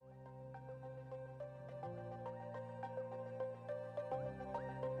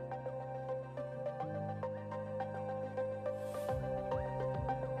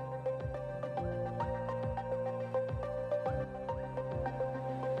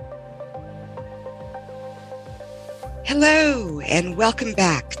Hello, and welcome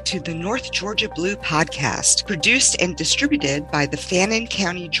back to the North Georgia Blue podcast, produced and distributed by the Fannin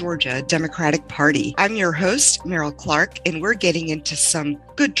County, Georgia Democratic Party. I'm your host, Meryl Clark, and we're getting into some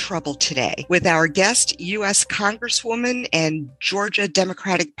good trouble today with our guest, U.S. Congresswoman and Georgia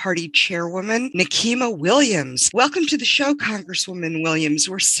Democratic Party Chairwoman, Nikema Williams. Welcome to the show, Congresswoman Williams.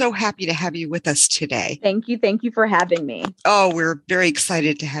 We're so happy to have you with us today. Thank you. Thank you for having me. Oh, we're very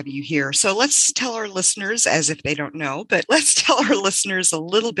excited to have you here. So let's tell our listeners, as if they don't know, but let's tell our listeners a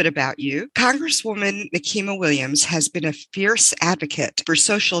little bit about you. Congresswoman Nikema Williams has been a fierce advocate for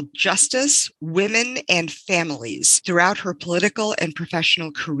social justice, women, and families throughout her political and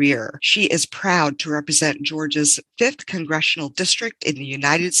professional career. She is proud to represent Georgia's 5th Congressional District in the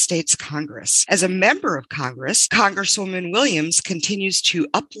United States Congress. As a member of Congress, Congresswoman Williams continues to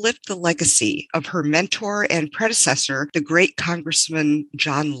uplift the legacy of her mentor and predecessor, the great Congressman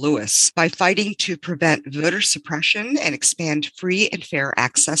John Lewis, by fighting to prevent voter suppression and expand free and fair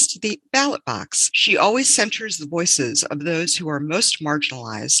access to the ballot box. She always centers the voices of those who are most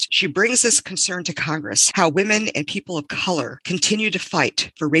marginalized. She brings this concern to Congress, how women and people of color continue to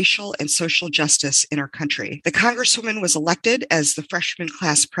fight for racial and social justice in our country. The Congresswoman was elected as the freshman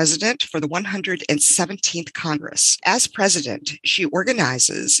class president for the 117th Congress. As president, she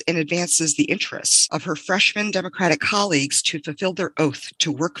organizes and advances the interests of her freshman Democratic colleagues to fulfill their oath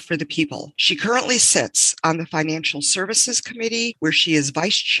to work for the people. She currently sits on the Financial Services Committee, where she is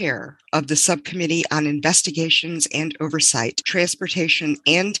vice chair of the Subcommittee on Investigations and Oversight, Transportation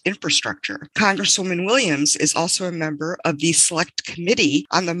and Infrastructure. Congresswoman Williams is also a member of the Select Committee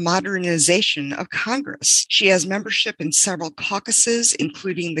on the Modernization of Congress. She has membership in several caucuses,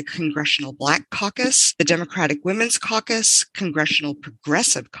 including the Congressional Black Caucus, the Democratic Women's Caucus, Congressional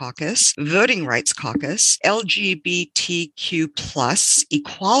Progressive Caucus, Voting Rights Caucus, LGBTQ+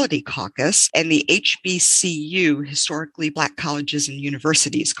 Equality Caucus, and the HBCU, Historically Black Colleges and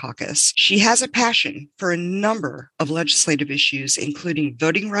Universities Caucus. She has a passion for a number of legislative issues, including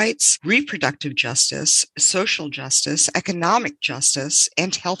voting rights, reproductive justice, social justice, economic justice,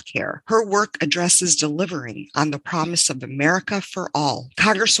 and healthcare. Her work addresses delivering on the promise of America for all.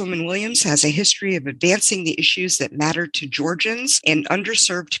 Congresswoman Williams has a history of advancing the issues that matter to Georgians and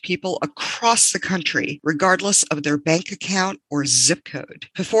underserved people across the country, regardless of their bank account or zip code.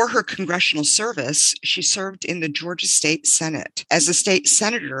 Before her congressional service, she served in the Georgia State Senate. As a state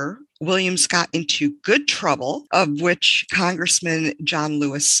senator, Williams got into good trouble, of which Congressman John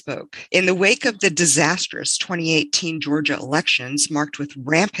Lewis spoke. In the wake of the disastrous 2018 Georgia elections marked with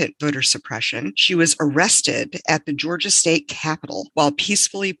rampant voter suppression, she was arrested at the Georgia State Capitol while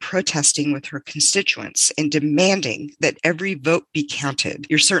peacefully protesting with her constituents and demanding that every vote be counted.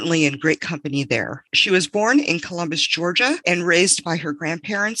 You're certainly in great company there. She was born in Columbus, Georgia, and raised by her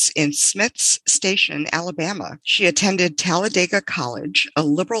grandparents in Smiths Station, Alabama. She attended Talladega College, a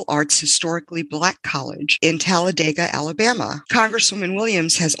liberal arts historically Black college in Talladega, Alabama. Congresswoman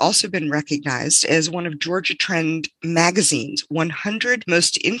Williams has also been recognized as one of Georgia Trend magazine's 100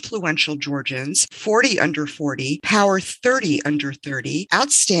 most influential Georgians, 40 under 40, Power 30 under 30,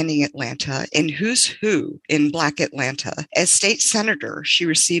 Outstanding Atlanta, and Who's Who in Black Atlanta. As state senator, she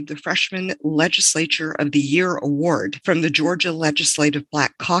received the Freshman Legislature of the Year Award from the Georgia Legislative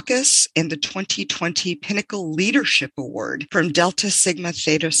Black Caucus and the 2020 Pinnacle Leadership Award from Delta Sigma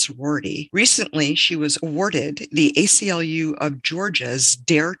Theta Sorority. Recently, she was awarded the ACLU of Georgia's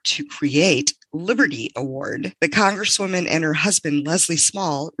Dare to Create Liberty Award. The Congresswoman and her husband, Leslie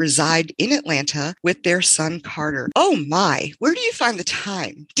Small, reside in Atlanta with their son, Carter. Oh my, where do you find the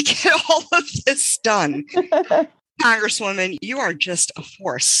time to get all of this done? Congresswoman, you are just a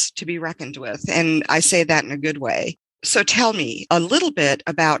force to be reckoned with, and I say that in a good way. So tell me a little bit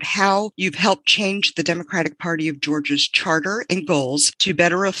about how you've helped change the Democratic Party of Georgia's charter and goals to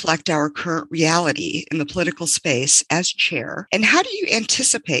better reflect our current reality in the political space as chair. And how do you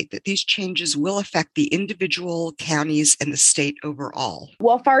anticipate that these changes will affect the individual counties and the state overall?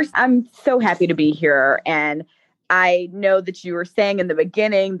 Well, first, I'm so happy to be here. And I know that you were saying in the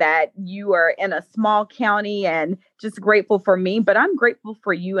beginning that you are in a small county and just grateful for me, but I'm grateful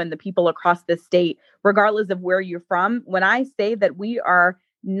for you and the people across the state, regardless of where you're from. When I say that we are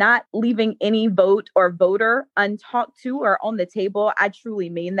not leaving any vote or voter untalked to or on the table, I truly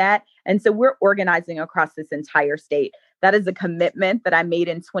mean that. And so we're organizing across this entire state. That is a commitment that I made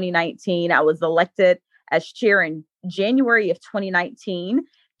in 2019. I was elected as chair in January of 2019.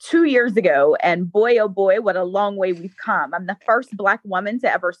 2 years ago. And boy, oh boy, what a long way we've come. I'm the first Black woman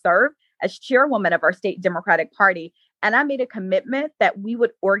to ever serve as chairwoman of our state Democratic Party. And I made a commitment that we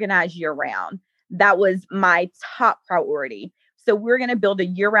would organize year round. That was my top priority. So we're going to build a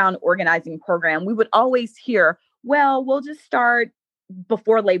year-round organizing program. We would always hear, Well, we'll just start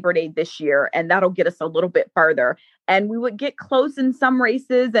before Labor Day this year, and that'll get us a little bit further. And we would get close in some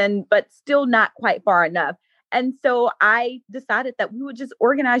races, but still not quite far enough. And so I decided that we would just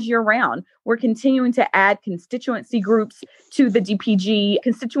organize year round. We're continuing to add constituency groups to the DPG,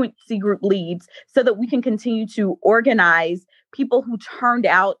 constituency group leads, so that we can continue to organize people who turned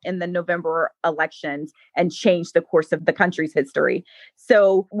out in the November elections and changed the course of the country's history.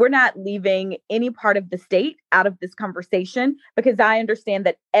 So we're not leaving any part of the state out of this conversation, because I understand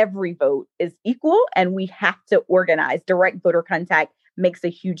that every vote is equal and we have to organize. Direct voter contact makes a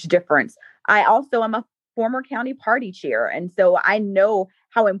huge difference. I also am a former county party chair, and so I know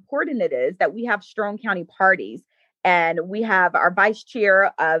how important it is that we have strong county parties. And we have our vice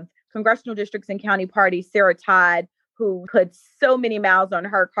chair of congressional districts and county parties, Sarah Todd, who put so many miles on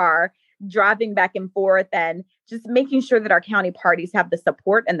her car, driving back and forth and just making sure that our county parties have the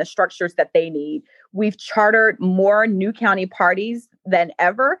support and the structures that they need. We've chartered more new county parties than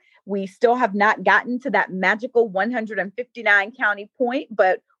ever. We still have not gotten to that magical 159 county point,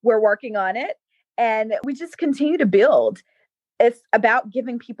 but we're working on it. And we just continue to build. It's about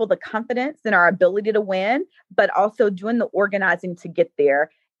giving people the confidence in our ability to win, but also doing the organizing to get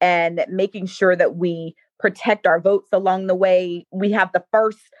there and making sure that we protect our votes along the way. We have the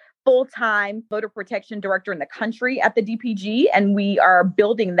first full-time voter protection director in the country at the DPG, and we are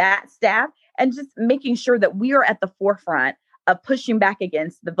building that staff and just making sure that we are at the forefront of pushing back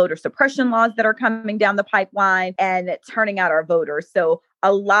against the voter suppression laws that are coming down the pipeline and turning out our voters. So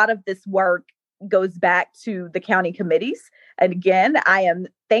a lot of this work goes back to the county committees. And again, I am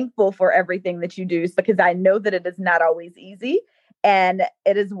thankful for everything that you do, because I know that it is not always easy. And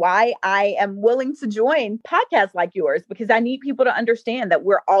it is why I am willing to join podcasts like yours, because I need people to understand that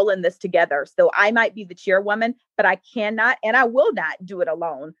we're all in this together. So I might be the chairwoman, but I cannot and I will not do it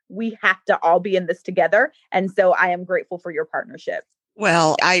alone. We have to all be in this together. And so I am grateful for your partnership.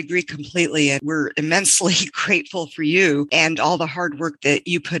 Well, I agree completely. And we're immensely grateful for you and all the hard work that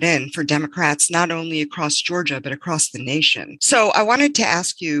you put in for Democrats, not only across Georgia, but across the nation. So I wanted to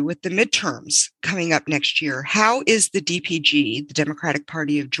ask you, with the midterms coming up next year, how is the DPG, the Democratic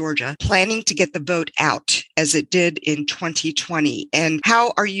Party of Georgia, planning to get the vote out as it did in 2020? And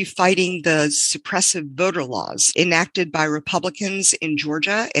how are you fighting the suppressive voter laws enacted by Republicans in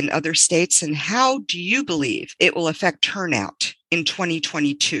Georgia and other states? And how do you believe it will affect turnout in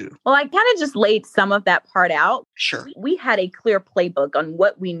 2022? Well, I kind of just laid some of that part out. Sure. We had a clear playbook on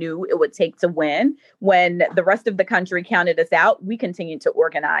what we knew it would take to win. When the rest of the country counted us out, we continued to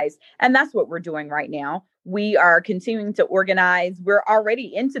organize. And that's what we're doing right now. We are continuing to organize. We're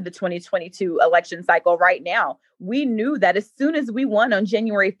already into the 2022 election cycle right now. We knew that as soon as we won on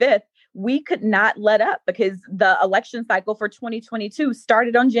January 5th, we could not let up, because the election cycle for 2022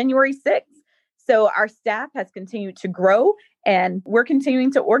 started on January 6th. So our staff has continued to grow, and we're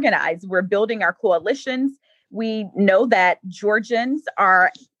continuing to organize. We're building our coalitions. We know that Georgians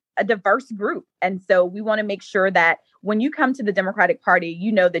are a diverse group. And so we want to make sure that when you come to the Democratic Party,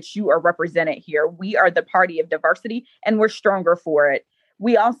 you know that you are represented here. We are the party of diversity, and we're stronger for it.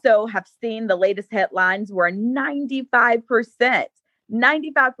 We also have seen the latest headlines where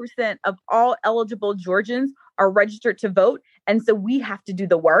 95% of all eligible Georgians are registered to vote. And so we have to do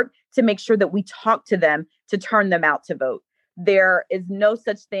the work to make sure that we talk to them to turn them out to vote. There is no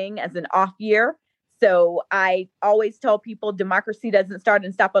such thing as an off year. So I always tell people democracy doesn't start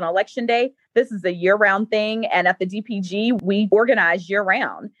and stop on election day. This is a year-round thing. And at the DPG, we organize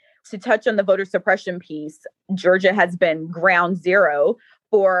year-round. To touch on the voter suppression piece, Georgia has been ground zero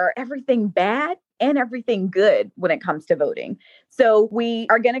for everything bad and everything good when it comes to voting. So we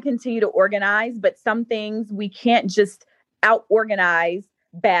are going to continue to organize, but some things we can't just out-organize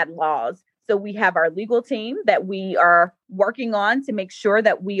bad laws. So we have our legal team that we are working on to make sure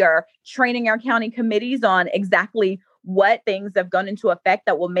that we are training our county committees on exactly what things have gone into effect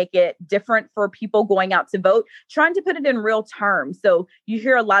that will make it different for people going out to vote, trying to put it in real terms. So you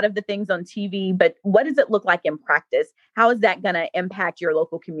hear a lot of the things on TV, but what does it look like in practice? How is that going to impact your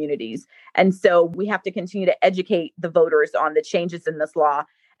local communities? And so we have to continue to educate the voters on the changes in this law.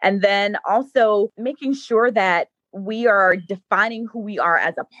 And then also making sure that we are defining who we are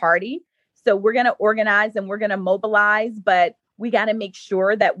as a party. So we're going to organize and we're going to mobilize, but we got to make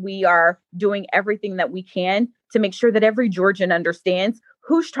sure that we are doing everything that we can to make sure that every Georgian understands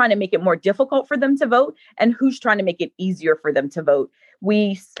who's trying to make it more difficult for them to vote and who's trying to make it easier for them to vote.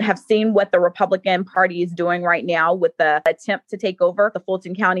 We have seen what the Republican Party is doing right now with the attempt to take over the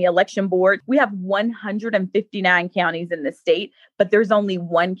Fulton County Election Board. We have 159 counties in the state, but there's only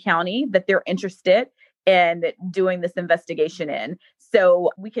one county that they're interested in doing this investigation in. So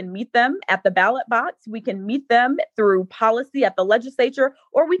we can meet them at the ballot box, we can meet them through policy at the legislature,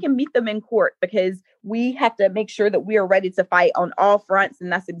 or we can meet them in court, because we have to make sure that we are ready to fight on all fronts.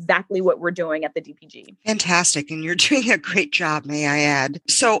 And that's exactly what we're doing at the DPG. Fantastic. And you're doing a great job, may I add.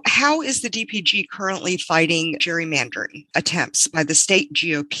 So how is the DPG currently fighting gerrymandering attempts by the state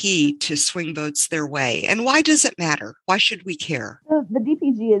GOP to swing votes their way? And why does it matter? Why should we care? So the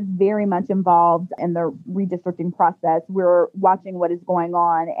DPG is very much involved in the redistricting process. We're watching what is going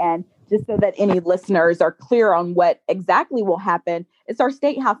on. And just so that any listeners are clear on what exactly will happen, it's our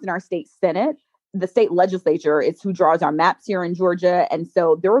state house and our state senate. The state legislature is who draws our maps here in Georgia. And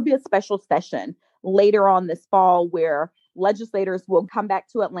so there will be a special session later on this fall where legislators will come back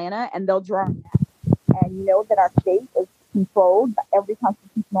to Atlanta and they'll draw our maps. And you know that our state is controlled by every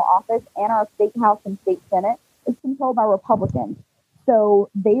constitutional office, and our state house and state senate is controlled by Republicans. So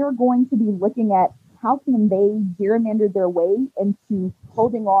they are going to be looking at how can they gerrymander their way into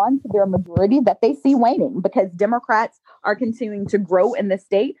holding on to their majority that they see waning, because Democrats are continuing to grow in the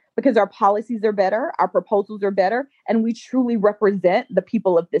state because our policies are better, our proposals are better, and we truly represent the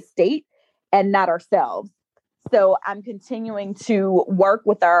people of this state and not ourselves. So I'm continuing to work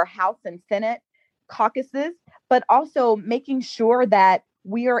with our House and Senate caucuses, but also making sure that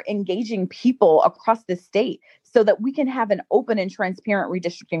we are engaging people across the state so that we can have an open and transparent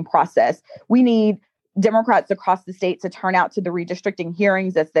redistricting process. We need Democrats across the state to turn out to the redistricting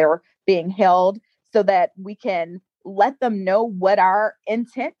hearings as they're being held so that we can let them know what our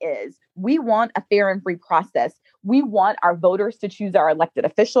intent is. We want a fair and free process. We want our voters to choose our elected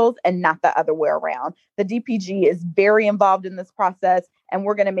officials and not the other way around. The DPG is very involved in this process, and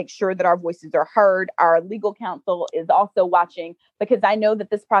we're going to make sure that our voices are heard. Our legal counsel is also watching, because I know that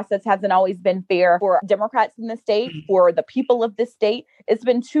this process hasn't always been fair for Democrats in the state, for the people of this state. It's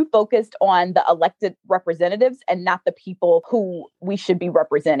been too focused on the elected representatives and not the people who we should be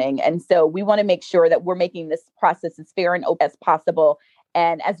representing. And so we want to make sure that we're making this process as fair and open as possible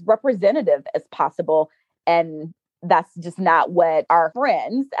and as representative as possible. And that's just not what our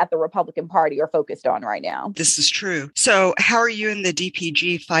friends at the Republican Party are focused on right now. This is true. So how are you in the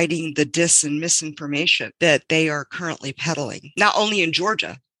DPG fighting the dis and misinformation that they are currently peddling, not only in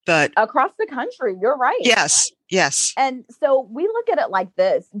Georgia, but across the country? You're right. Yes. And so we look at it like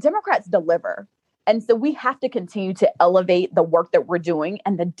this: Democrats deliver. And so we have to continue to elevate the work that we're doing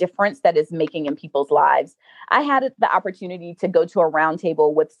and the difference that is making in people's lives. I had the opportunity to go to a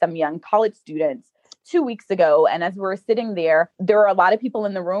roundtable with some young college students 2 weeks ago. And as we were sitting there were a lot of people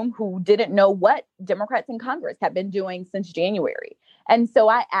in the room who didn't know what Democrats in Congress have been doing since January. And so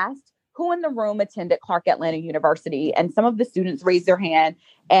I asked who in the room attended Clark Atlanta University, and some of the students raised their hand.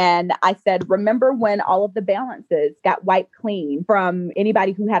 And I said, remember when all of the balances got wiped clean from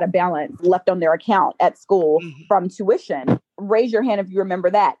anybody who had a balance left on their account at school from tuition? Raise your hand if you remember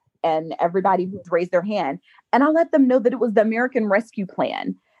that. And everybody who raised their hand. And I let them know that it was the American Rescue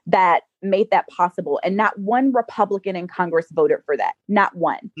Plan that made that possible. And not one Republican in Congress voted for that. Not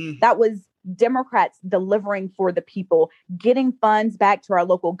one. That was Democrats delivering for the people, getting funds back to our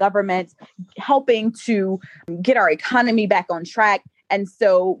local governments, helping to get our economy back on track. And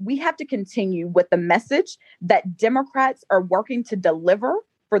so we have to continue with the message that Democrats are working to deliver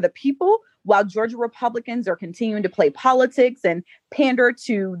for the people, while Georgia Republicans are continuing to play politics and pander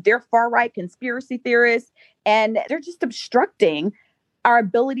to their far-right conspiracy theorists. And they're just obstructing our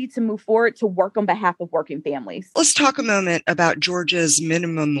ability to move forward to work on behalf of working families. Let's talk a moment about Georgia's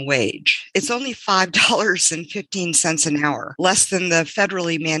minimum wage. It's only $5.15 an hour, less than the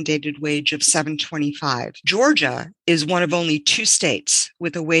federally mandated wage of $7.25. Georgia is one of only 2 states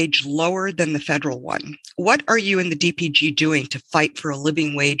with a wage lower than the federal one. What are you and the DPG doing to fight for a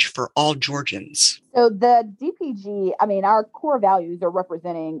living wage for all Georgians? So the DPG, our core values are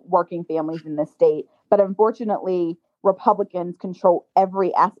representing working families in the state, but unfortunately, Republicans control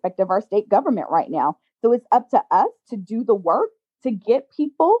every aspect of our state government right now. So it's up to us to do the work to get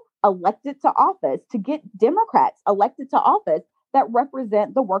people elected to office, to get Democrats elected to office that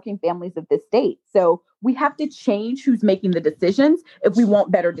represent the working families of this state. So we have to change who's making the decisions if we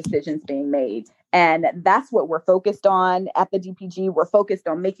want better decisions being made. And that's what we're focused on at the DPG. We're focused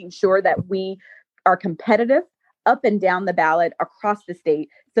on making sure that we are competitive up and down the ballot across the state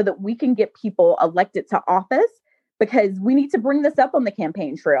so that we can get people elected to office, because we need to bring this up on the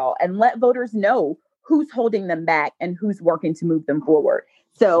campaign trail and let voters know who's holding them back and who's working to move them forward.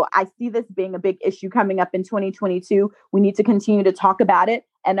 So I see this being a big issue coming up in 2022. We need to continue to talk about it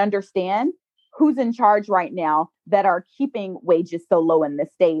and understand who's in charge right now that are keeping wages so low in the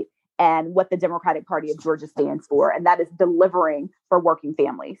state and what the Democratic Party of Georgia stands for. And that is delivering for working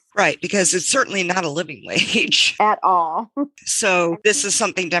families. Right, because it's certainly not a living wage. At all. So this is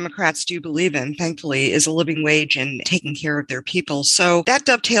something Democrats do believe in, thankfully, is a living wage and taking care of their people. So that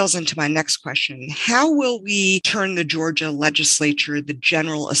dovetails into my next question. How will we turn the Georgia legislature, the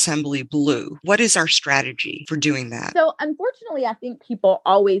General Assembly, blue? What is our strategy for doing that? So unfortunately, I think people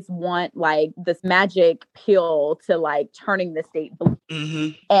always want like this magic pill to like turning the state blue. Mm-hmm.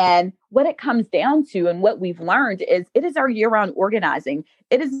 And what it comes down to and what we've learned is it is our year-round organizing.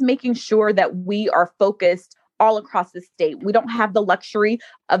 It is making sure that we are focused all across the state. We don't have the luxury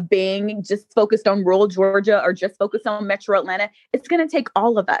of being just focused on rural Georgia or just focused on Metro Atlanta. It's going to take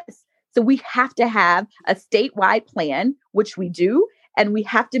all of us. So we have to have a statewide plan, which we do. And we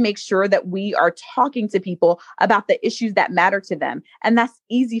have to make sure that we are talking to people about the issues that matter to them. And that's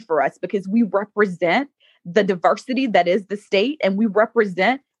easy for us because we represent the diversity that is the state, and we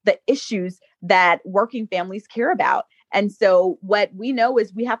represent the issues that working families care about. And so what we know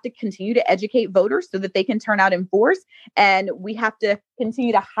is we have to continue to educate voters so that they can turn out in force. And we have to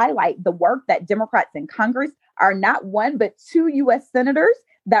continue to highlight the work that Democrats in Congress are not one, but two U.S. senators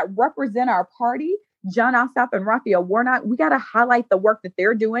that represent our party, Jon Ossoff and Raphael Warnock. We got to highlight the work that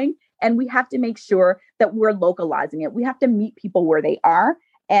they're doing. And we have to make sure that we're localizing it. We have to meet people where they are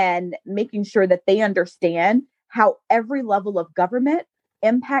and making sure that they understand how every level of government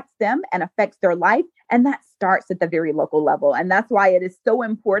impacts them and affects their life. And that starts at the very local level. And that's why it is so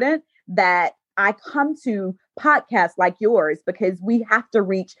important that I come to podcasts like yours, because we have to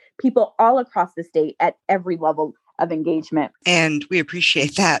reach people all across the state at every level of engagement. And we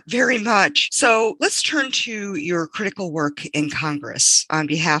appreciate that very much. So let's turn to your critical work in Congress on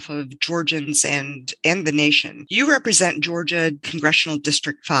behalf of Georgians and the nation. You represent Georgia Congressional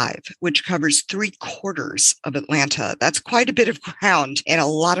District 5, which covers 3/4 of Atlanta. That's quite a bit of ground and a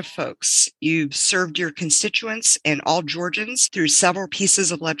lot of folks. You've served your constituents and all Georgians through several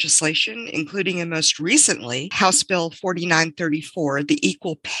pieces of legislation, including and most recently House Bill 4934, the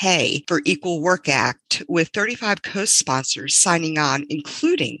Equal Pay for Equal Work Act, with 35 co-sponsors signing on,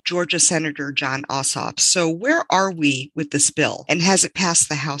 including Georgia Senator Jon Ossoff. So where are we with this bill, and has it passed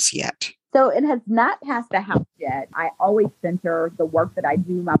the House yet? So it has not passed the House yet. I always center the work that I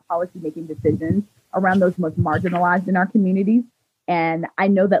do, my policymaking decisions, around those most marginalized in our communities. And I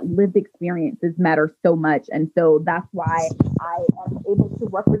know that lived experiences matter so much. And so that's why I am able to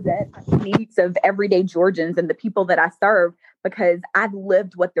represent the needs of everyday Georgians and the people that I serve, because I've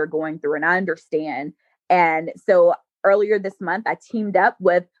lived what they're going through and I understand. And so earlier this month, I teamed up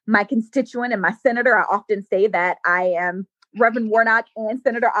with my constituent and my senator. I often say that I am Reverend Warnock and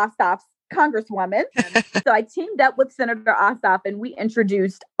Senator Ossoff's Congresswoman. So I teamed up with Senator Ossoff and we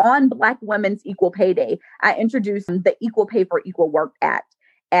introduced on Black Women's Equal Pay Day, I introduced the Equal Pay for Equal Work Act.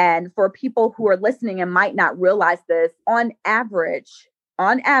 And for people who are listening and might not realize this, on average,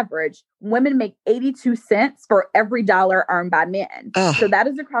 women make 82 cents for every dollar earned by men. Ugh. So that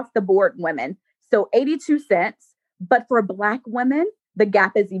is across the board, women. So 82 cents. But for Black women, the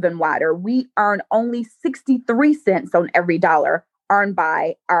gap is even wider. We earn only 63 cents on every dollar earned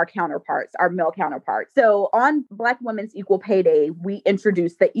by our counterparts, our male counterparts. So on Black Women's Equal Pay Day, we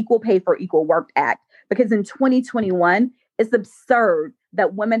introduced the Equal Pay for Equal Work Act, because in 2021, it's absurd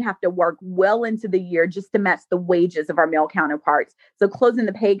that women have to work well into the year just to match the wages of our male counterparts. So closing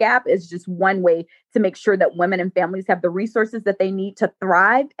the pay gap is just one way to make sure that women and families have the resources that they need to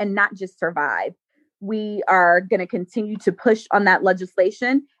thrive and not just survive. We are going to continue to push on that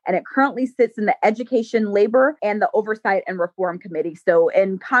legislation, and it currently sits in the Education, Labor, and the Oversight and Reform Committee. So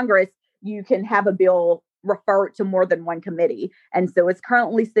in Congress, you can have a bill referred to more than one committee. And so it's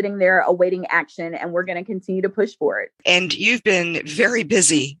currently sitting there awaiting action, and we're going to continue to push for it. And you've been very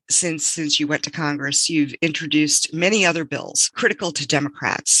busy since you went to Congress. You've introduced many other bills critical to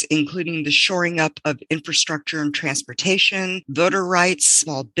Democrats, including the shoring up of infrastructure and transportation, voter rights,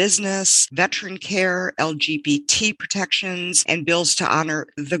 small business, veteran care, LGBT protections, and bills to honor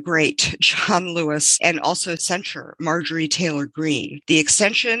the great John Lewis and also censure Marjorie Taylor Greene, the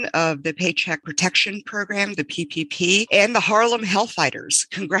extension of the Paycheck Protection Program, the PPP, and the Harlem Hellfighters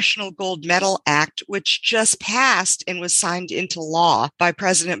Congressional Gold Medal Act, which just passed and was signed into law by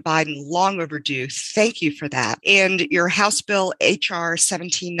President Biden, long overdue. Thank you for that. And your House Bill HR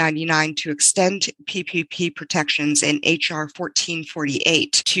 1799 to extend PPP protections, and HR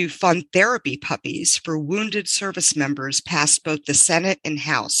 1448 to fund therapy puppies for wounded service members passed both the Senate and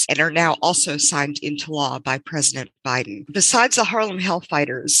House and are now also signed into law by President Biden. Besides the Harlem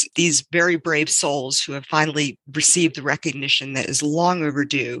Hellfighters, these very brave souls who have finally received the recognition that is long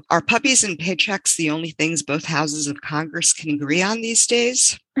overdue, are puppies and paychecks the only things both houses of Congress can agree on these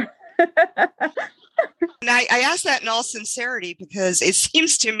days? And I ask that in all sincerity because it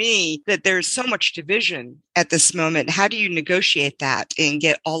seems to me that there's so much division at this moment. How do you negotiate that and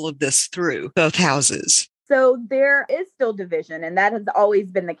get all of this through both houses? So there is still division, and that has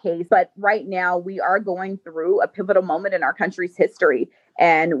always been the case. But right now, we are going through a pivotal moment in our country's history.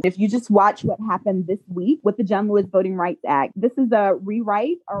 And if you just watch what happened this week with the John Lewis Voting Rights Act, this is a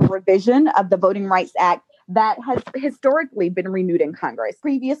rewrite or revision of the Voting Rights Act that has historically been renewed in Congress.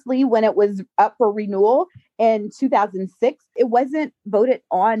 Previously, when it was up for renewal in 2006, it wasn't voted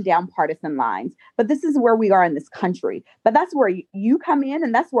on down partisan lines. But this is where we are in this country. But that's where you come in,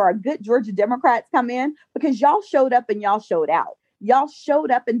 and that's where our good Georgia Democrats come in, because y'all showed up and y'all showed out. Y'all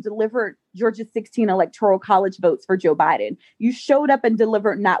showed up and delivered Georgia's 16 electoral college votes for Joe Biden. You showed up and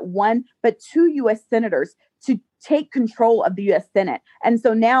delivered not one, but two U.S. senators to take control of the U.S. Senate. And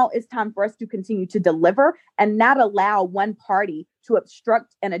so now it's time for us to continue to deliver and not allow one party to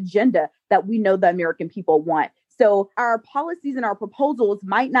obstruct an agenda that we know the American people want. So our policies and our proposals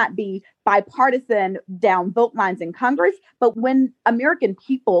might not be bipartisan down vote lines in Congress, but when American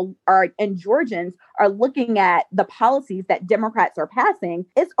people and Georgians are looking at the policies that Democrats are passing,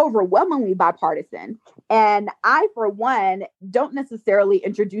 it's overwhelmingly bipartisan. And I, for one, don't necessarily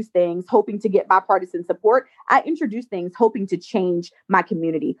introduce things hoping to get bipartisan support. I introduce things hoping to change my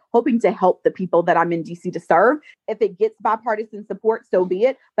community, hoping to help the people that I'm in DC to serve. If it gets bipartisan support, so be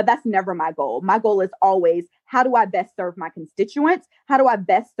it. But that's never my goal. My goal is always, how do I best serve my constituents? How do I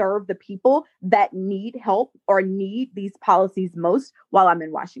best serve the people that need help or need these policies most while I'm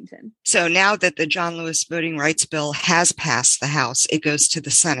in Washington? So now that the John Lewis Voting Rights Bill has passed the House, it goes to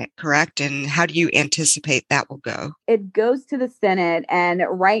the Senate, correct? And how do you anticipate that will go? It goes to the Senate. And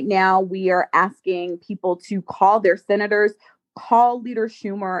right now we are asking people to call their senators, call Leader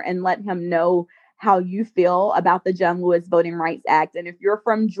Schumer and let him know how you feel about the John Lewis Voting Rights Act. And if you're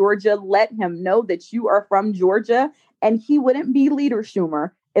from Georgia, let him know that you are from Georgia, and he wouldn't be Leader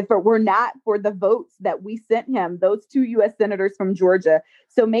Schumer if it were not for the votes that we sent him, those two U.S. senators from Georgia.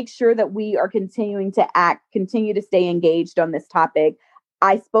 So make sure that we are continuing to continue to stay engaged on this topic.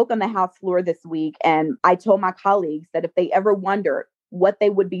 I spoke on the House floor this week, and I told my colleagues that if they ever wondered what they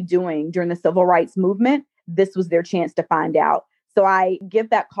would be doing during the civil rights movement, this was their chance to find out. So I give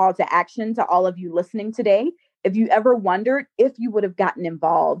that call to action to all of you listening today. If you ever wondered if you would have gotten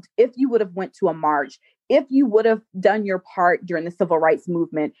involved, if you would have went to a march, if you would have done your part during the civil rights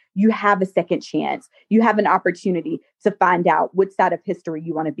movement, you have a second chance. You have an opportunity to find out which side of history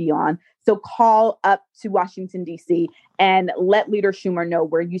you want to be on. So call up to Washington, D.C. and let Leader Schumer know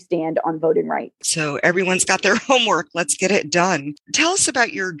where you stand on voting rights. So everyone's got their homework. Let's get it done. Tell us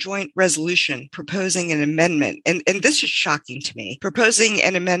about your joint resolution proposing an amendment. And this is shocking to me. Proposing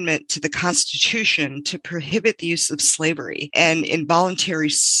an amendment to the Constitution to prohibit the use of slavery and involuntary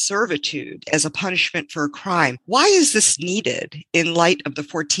servitude as a punishment for a crime. Why is this needed in light of the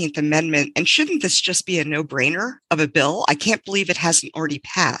 14th Amendment? And shouldn't this just be a no-brainer of a bill? I can't believe it hasn't already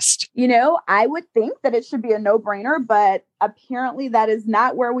passed. I would think that it should be a no-brainer, but apparently that is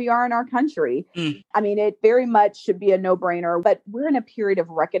not where we are in our country. I mean, it very much should be a no-brainer, but we're in a period of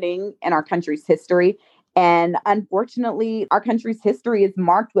reckoning in our country's history. And unfortunately, our country's history is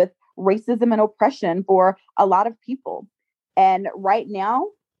marked with racism and oppression for a lot of people. And right now,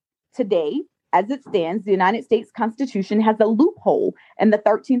 today, as it stands, the United States Constitution has a loophole in the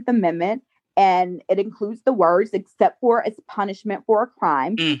 13th Amendment. And it includes the words, except for its punishment for a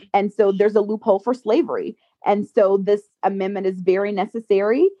crime. And so there's a loophole for slavery. And so this amendment is very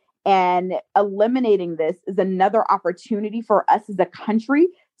necessary. And eliminating this is another opportunity for us as a country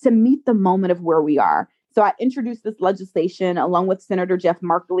to meet the moment of where we are. So I introduced this legislation along with Senator Jeff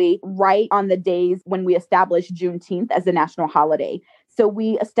Merkley right on the days when we established Juneteenth as a national holiday. So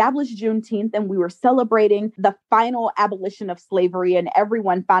we established Juneteenth and we were celebrating the final abolition of slavery and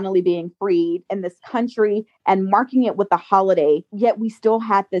everyone finally being freed in this country and marking it with a holiday. Yet we still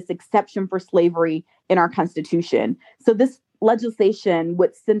had this exception for slavery in our Constitution. So this legislation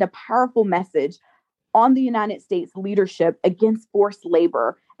would send a powerful message on the United States leadership against forced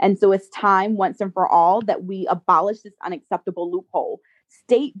labor. And so it's time once and for all that we abolish this unacceptable loophole.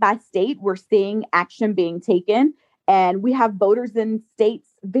 State by state, we're seeing action being taken. And we have voters in states,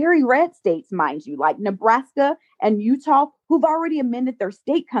 very red states, mind you, like Nebraska and Utah, who've already amended their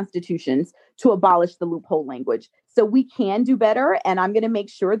state constitutions to abolish the loophole language. So we can do better. And I'm going to make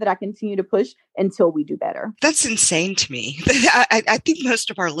sure that I continue to push until we do better. That's insane to me. I think most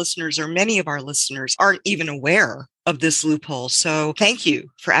of our listeners, or many of our listeners, aren't even aware of this loophole. So thank you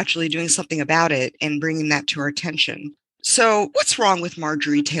for actually doing something about it and bringing that to our attention. So, what's wrong with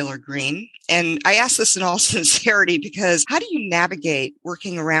Marjorie Taylor Greene? And I ask this in all sincerity because how do you navigate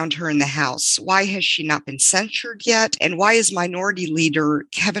working around her in the House? Why has she not been censured yet? And why is Minority Leader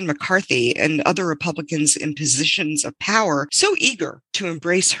Kevin McCarthy and other Republicans in positions of power so eager to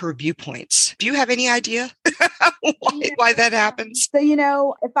embrace her viewpoints? Do you have any idea why that happens?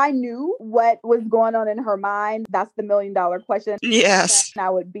 So, if I knew what was going on in her mind, that's the $1,000,000 question. Yes. I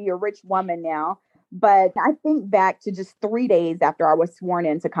would be a rich woman now. But I think back to just 3 days after I was sworn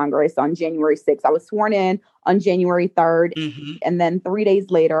into Congress on January 6th. I was sworn in on January 3rd. Mm-hmm. And then 3 days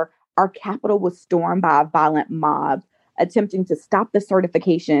later, our Capitol was stormed by a violent mob attempting to stop the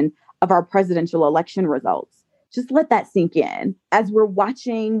certification of our presidential election results. Just let that sink in. As we're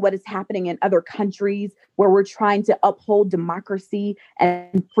watching what is happening in other countries where we're trying to uphold democracy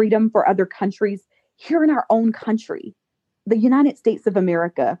and freedom for other countries, here in our own country, the United States of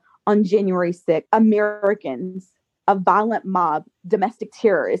America, on January 6th, Americans, a violent mob, domestic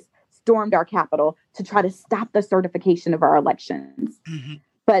terrorists, stormed our Capitol to try to stop the certification of our elections. Mm-hmm.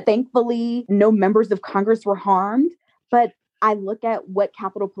 But thankfully, no members of Congress were harmed. But I look at what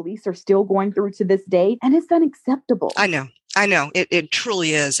Capitol Police are still going through to this day, and it's unacceptable. I know. It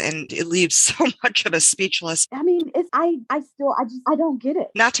truly is. And it leaves so much of us speechless. I mean, I don't get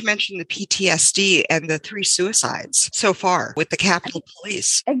it. Not to mention the PTSD and the 3 suicides so far with the Capitol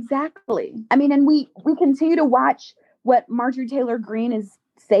Police. Exactly. I mean, and we continue to watch what Marjorie Taylor Greene is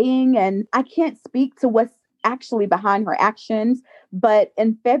saying, and I can't speak to what's actually behind her actions, but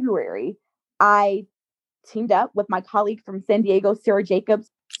in February, I teamed up with my colleague from San Diego, Sarah Jacobs,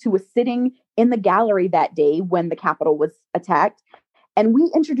 who was sitting in the gallery that day when the Capitol was attacked. And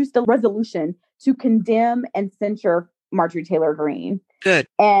we introduced a resolution to condemn and censure Marjorie Taylor Greene. Good.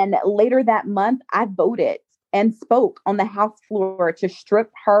 And later that month, I voted and spoke on the House floor to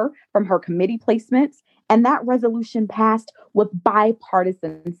strip her from her committee placements. And that resolution passed with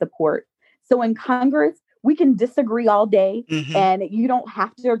bipartisan support. So in Congress, we can disagree all day, Mm-hmm. and you don't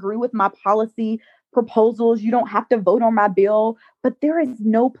have to agree with my policy proposals. You don't have to vote on my bill, but there is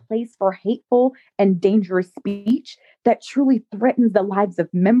no place for hateful and dangerous speech that truly threatens the lives of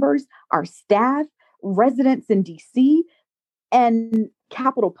members, our staff, residents in DC, and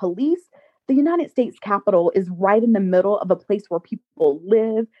Capitol Police. The United States Capitol is right in the middle of a place where people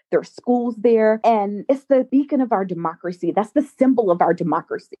live. There are schools there, and it's the beacon of our democracy. That's the symbol of our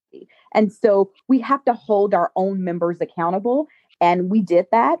democracy. And so we have to hold our own members accountable. And we did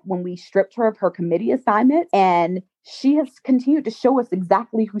that when we stripped her of her committee assignment. And she has continued to show us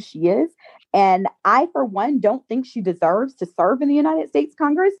exactly who she is. And I, for one, don't think she deserves to serve in the United States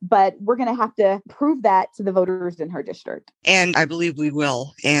Congress, but we're going to have to prove that to the voters in her district. And I believe we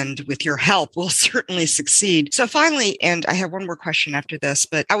will. And with your help, we'll certainly succeed. So finally, and I have one more question after this,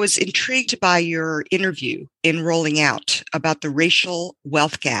 but I was intrigued by your interview in Rolling Out about the racial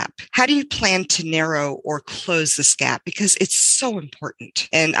wealth gap. How do you plan to narrow or close this gap? Because it's so important.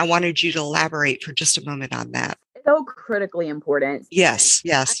 And I wanted you to elaborate for just a moment on that. So critically important. Yes.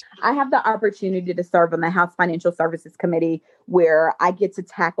 I have the opportunity to serve on the House Financial Services Committee, where I get to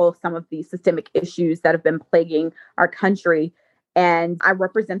tackle some of the systemic issues that have been plaguing our country. And I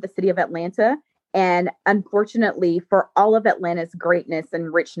represent the city of Atlanta. And unfortunately, for all of Atlanta's greatness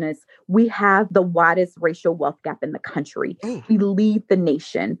and richness, we have the widest racial wealth gap in the country. Ooh. We lead the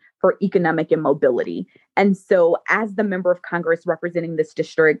nation for economic and mobility. And so as the member of Congress representing this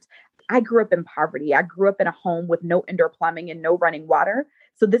district, I grew up in poverty. I grew up in a home with no indoor plumbing and no running water.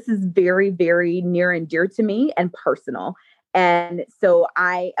 So this is very, very near and dear to me and personal. And so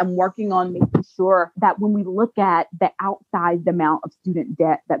I am working on making sure that when we look at the outsized amount of student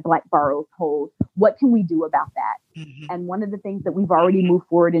debt that Black boroughs hold, what can we do about that? Mm-hmm. And one of the things that we've already moved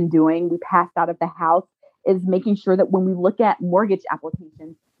forward in doing, we passed out of the House, is making sure that when we look at mortgage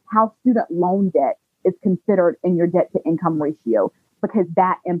applications, how student loan debt is considered in your debt to income ratio, because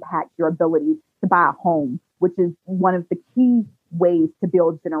that impacts your ability to buy a home, which is one of the key ways to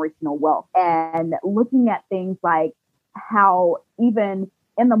build generational wealth. And looking at things like how even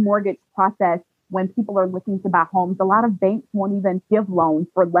in the mortgage process, when people are looking to buy homes, a lot of banks won't even give loans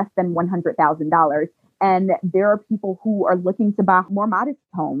for less than $100,000. And there are people who are looking to buy more modest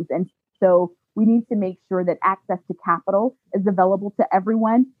homes. And so we need to make sure that access to capital is available to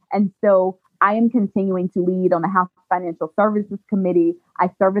everyone. And so I am continuing to lead on the House Financial Services Committee. I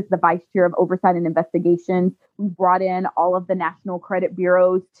serve as the Vice Chair of Oversight and Investigations. We brought in all of the national credit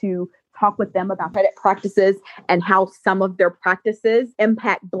bureaus to talk with them about credit practices and how some of their practices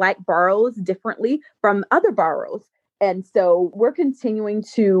impact Black boroughs differently from other boroughs. And so we're continuing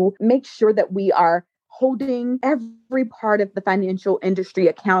to make sure that we are holding every part of the financial industry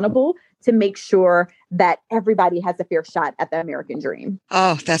accountable to make sure that everybody has a fair shot at the American dream.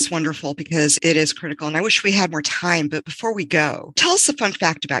 Oh, that's wonderful because it is critical. And I wish we had more time. But before we go, tell us a fun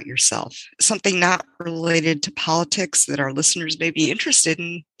fact about yourself, something not related to politics that our listeners may be interested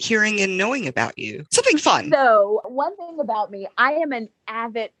in hearing and knowing about you. Something fun. So one thing about me, I am an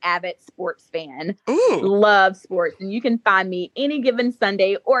avid sports fan. Ooh. Love sports. And you can find me any given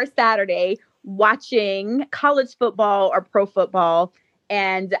Sunday or Saturday watching college football or pro football.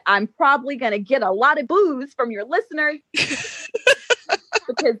 And I'm probably going to get a lot of boos from your listeners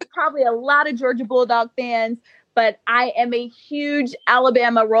because probably a lot of Georgia Bulldog fans. But I am a huge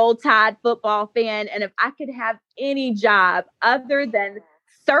Alabama Roll Tide football fan. And if I could have any job other than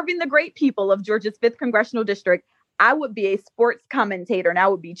serving the great people of Georgia's 5th Congressional District, I would be a sports commentator and I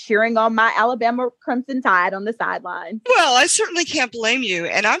would be cheering on my Alabama Crimson Tide on the sideline. Well, I certainly can't blame you.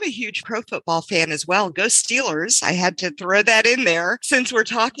 And I'm a huge pro football fan as well. Go Steelers. I had to throw that in there since we're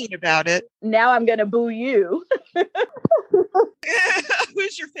talking about it. Now I'm going to boo you.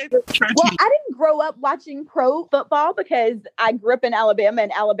 Who's your favorite pro team? Well, I didn't grow up watching pro football because I grew up in Alabama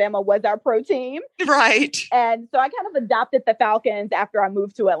and Alabama was our pro team. Right. And so I kind of adopted the Falcons after I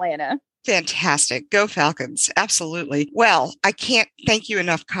moved to Atlanta. Fantastic. Go Falcons. Absolutely. Well, I can't thank you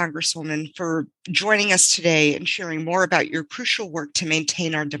enough, Congresswoman, for joining us today and sharing more about your crucial work to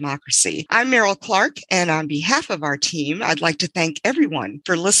maintain our democracy. I'm Meryl Clark, and on behalf of our team, I'd like to thank everyone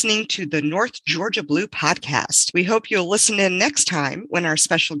for listening to the North Georgia Blue podcast. We hope you'll listen in next time when our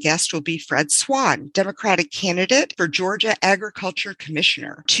special guest will be Fred Swan, Democratic candidate for Georgia Agriculture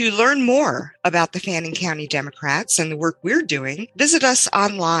Commissioner. To learn more about the Fannin County Democrats and the work we're doing, visit us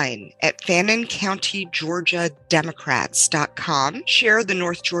online at FanninCountyGeorgiaDemocrats.com. Share the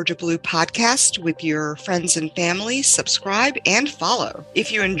North Georgia Blue podcast with your friends and family, subscribe, and follow.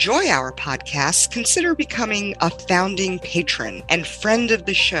 If you enjoy our podcast, consider becoming a founding patron and friend of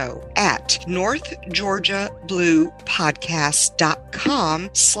the show at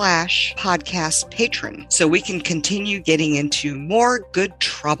NorthGeorgiaBluePodcast.com/podcast patron so we can continue getting into more good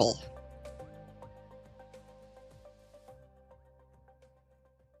trouble.